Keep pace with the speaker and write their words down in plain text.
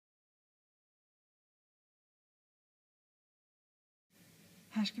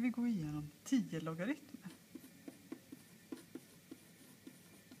Här ska vi gå igenom 10 logaritmer.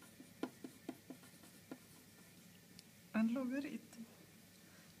 En logaritm,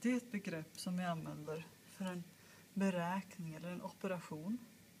 det är ett begrepp som vi använder för en beräkning eller en operation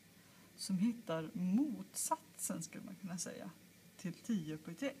som hittar motsatsen, skulle man kunna säga, till 10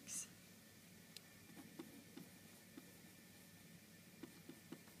 upphöjt till x.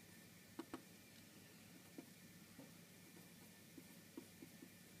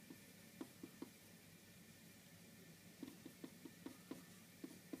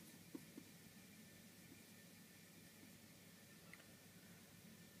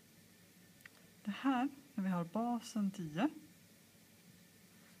 Det här, när vi har basen 10,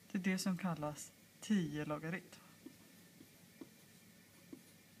 det är det som kallas 10 logaritm.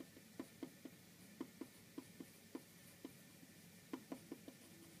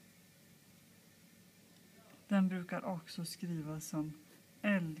 Den brukar också skrivas som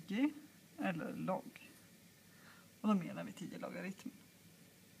LG eller log. Och då menar vi 10 logaritm.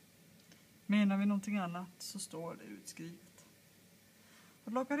 Menar vi någonting annat så står det utskrivet.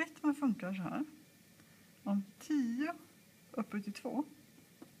 Och logaritmen funkar så här. Om 10 upphöjt till 2,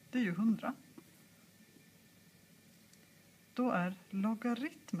 det är ju 100. Då är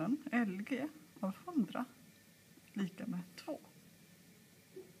logaritmen LG av 100 lika med 2.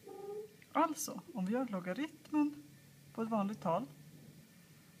 Alltså, om vi gör logaritmen på ett vanligt tal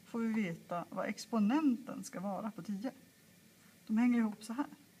får vi veta vad exponenten ska vara på 10. De hänger ihop så här.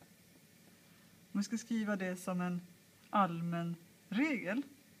 Om vi ska skriva det som en allmän regel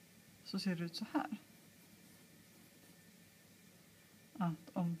så ser det ut så här. Att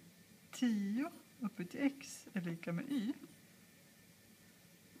om 10 upphöjt till x är lika med y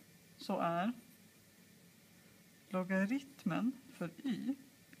så är logaritmen för y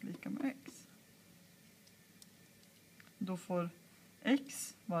lika med x. Då får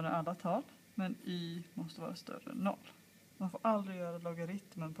x vara alla tal, men y måste vara större än 0. Man får aldrig göra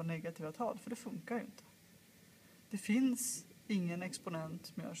logaritmen på negativa tal, för det funkar ju inte. Det finns ingen exponent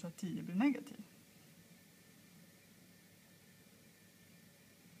som gör så att 10 blir negativ.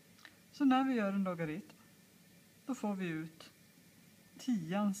 Så när vi gör en logaritm, då får vi ut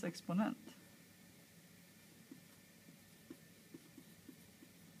 10:ans exponent.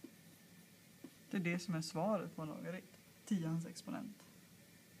 Det är det som är svaret på en logaritm. 10:ans exponent.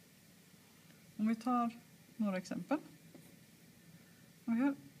 Om vi tar några exempel. Om vi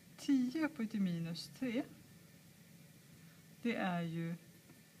har 10 upphöjt till minus 3. Det är ju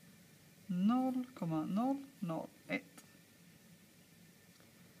 0,001.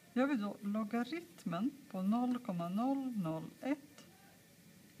 Gör vi då logaritmen på 0,001.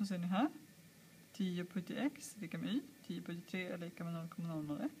 Så ser ni här. 10 upphöjt till x är lika med y. 10 upphöjt till 3 är lika med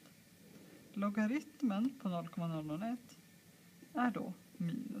 0,001. Logaritmen på 0,001 är då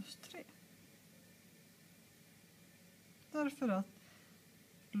minus 3. Därför att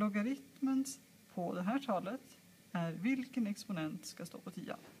logaritmen på det här talet är vilken exponent ska stå på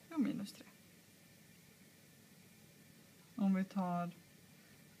 10? Jo, minus 3. Om vi tar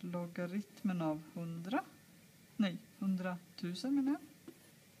logaritmen av 100 000 menar jag.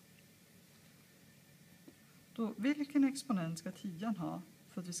 Då, vilken exponent ska 10 ha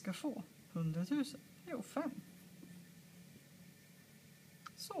för att vi ska få 100 000? Jo, 5.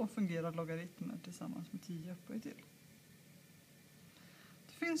 Så fungerar logaritmer tillsammans med 10 upphöjt till.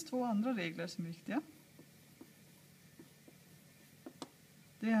 Det finns 2 andra regler som är viktiga.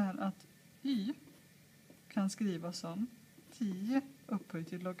 Det är att y kan skrivas som 10 upphöjt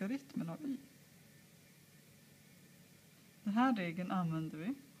till logaritmen av y. Den här regeln använder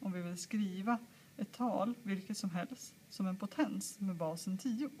vi om vi vill skriva ett tal, vilket som helst, som en potens med basen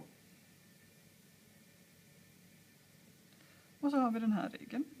 10. Och så har vi den här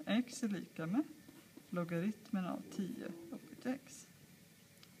regeln. X är lika med logaritmen av 10 upphöjt till x.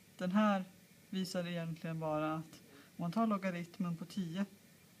 Den här visar egentligen bara att om man tar logaritmen på 10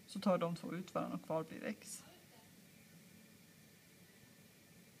 så tar de två ut varandra och kvar blir x.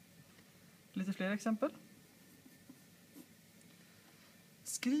 Lite fler exempel.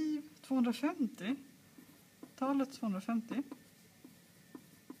 Skriv 250, talet 250,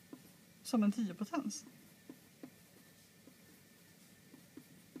 som en 10-potens.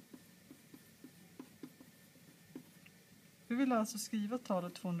 Vi vill alltså skriva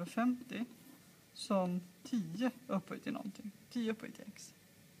talet 250 som 10 upphöjt till någonting. 10 upphöjt till x.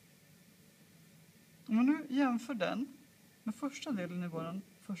 Om man nu jämför den med första delen i vår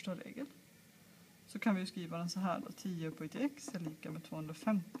första regel så kan vi skriva den så här då. 10 upphöjt till x är lika med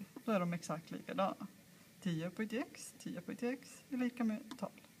 250. Då är de exakt likadana. 10 upphöjt till x, 10 upphöjt till x är lika med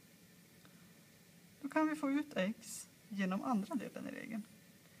tal. Då kan vi få ut x genom andra delen i regeln.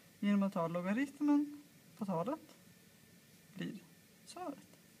 genom att ta logaritmen på talet blir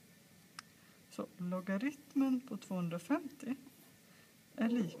svaret. Så logaritmen på 250 är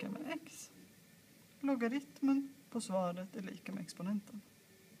lika med x. Logaritmen på svaret är lika med exponenten.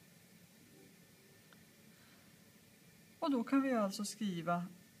 Och då kan vi alltså skriva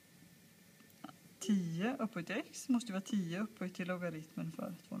 10 upphöjt till x måste vara 10 upphöjt till logaritmen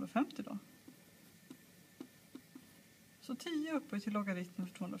för 250 då. Så 10 upphöjt till logaritmen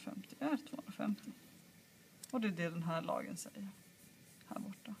för 250 är 250. Och det är det den här lagen säger här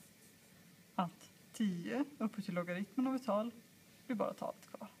borta. Att 10 upphöjt till logaritmen av ett tal blir bara talet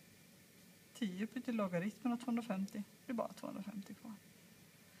kvar. 10 upphöjt till logaritmen av 250 blir bara 250 kvar.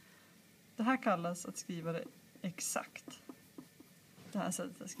 Det här kallas att skriva det exakt. Det här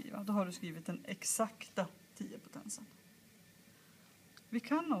sättet att skriva. Då har du skrivit den exakta 10-potensen. Vi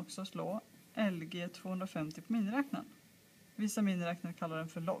kan också slå LG 250 på miniräknaren. Vissa miniräknare kallar den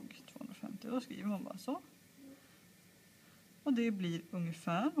för log 250. Då skriver man bara så. Och det blir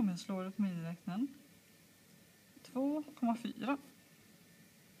ungefär, om jag slår det på miniräknaren, 2,4.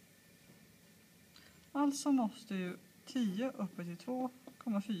 Alltså måste ju 10 uppe till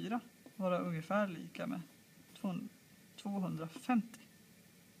 2,4 vara ungefär lika med 250.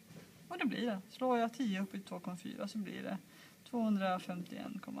 Och det blir det. Slår jag 10 upp i 2,4 så blir det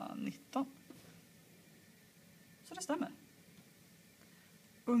 251,19. Så det stämmer.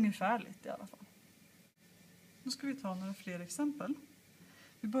 Ungefärligt i alla fall. Då ska vi ta några fler exempel.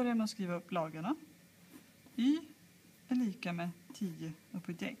 Vi börjar med att skriva upp lagarna. Y är lika med 10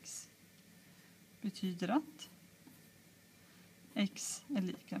 upphöjt till x. Betyder att x är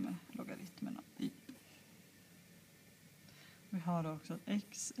lika med logaritmen av y. Vi har också att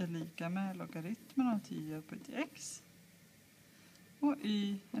x är lika med logaritmen av 10 upphöjt till x. Och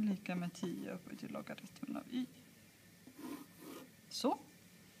y är lika med 10 upphöjt till logaritmen av y. Så.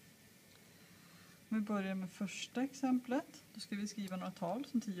 Vi börjar med första exemplet. Då ska vi skriva några tal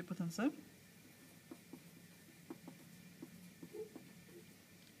som 10-potenser.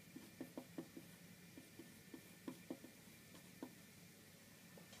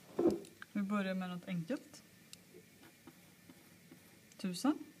 Vi börjar med något enkelt.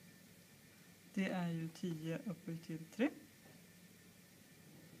 1000. Det är ju 10 upphöjt till 3.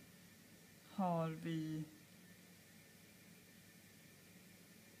 Har vi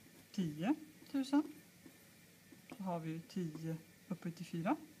 10 000. Då har vi 10 upphöjt till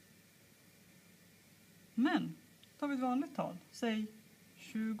 4. Men tar vi ett vanligt tal, säg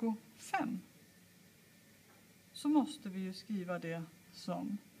 25. Så måste vi ju skriva det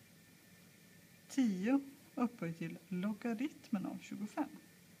som 10 upphöjt till logaritmen av 25.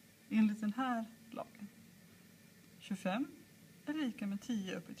 Enligt den här lagen. 25 är lika med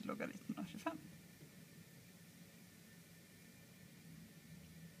 10 upphöjt till logaritmen av 25.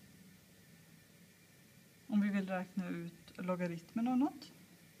 Om vi vill räkna ut logaritmen av något.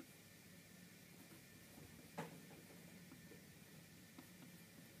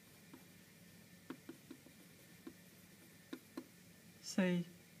 Säg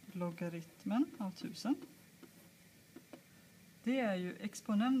logaritmen av 1000. Det är ju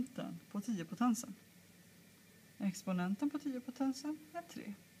exponenten på 10-potensen. Exponenten på 10-potensen är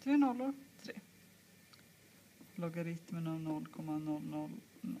 3. 3 nollor, 3. Logaritmen av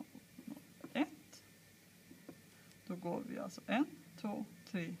 0,00001. Då går vi alltså 1, 2,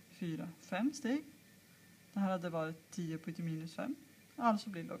 3, 4, 5 steg. Det här hade varit 10 upphöjt till minus 5. Alltså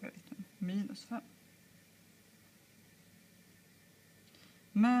blir logaritmen minus 5.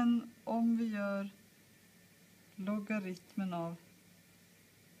 Men om vi gör logaritmen av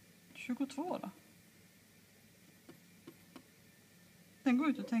 22 då? Den går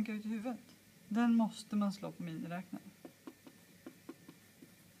ut att tänka ut i huvudet. Den måste man slå på miniräknaren.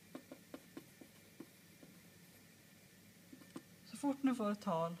 Så fort ni får ett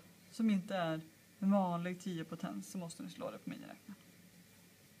tal som inte är en vanlig 10-potens så måste ni slå det på miniräknaren.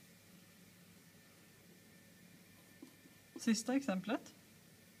 Sista exemplet.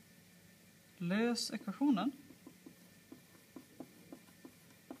 Lös ekvationen.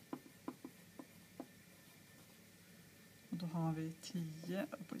 Och då har vi 10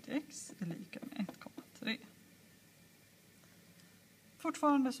 upphöjt till x är lika med 1,3.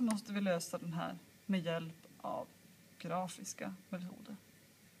 Fortfarande så måste vi lösa den här med hjälp av grafiska metoder.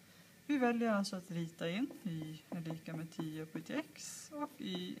 Vi väljer alltså att rita in y är lika med 10 upphöjt till x och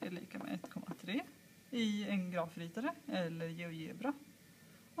y är lika med 1,3 i en grafritare eller GeoGebra.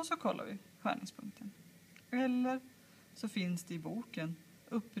 Och så kollar vi skärningspunkten. Eller så finns det i boken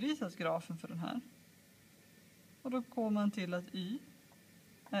uppritat grafen för den här. Och då går man till att y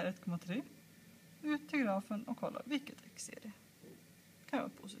är 1,3. Ut till grafen och kollar vilket x är det. Kan vara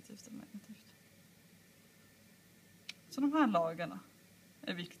positivt. Så de här lagarna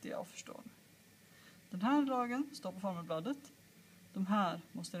är viktiga att förstå. Den här lagen står på formelbladet. De här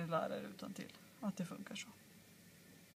måste ni lära er utantill. Att det funkar så.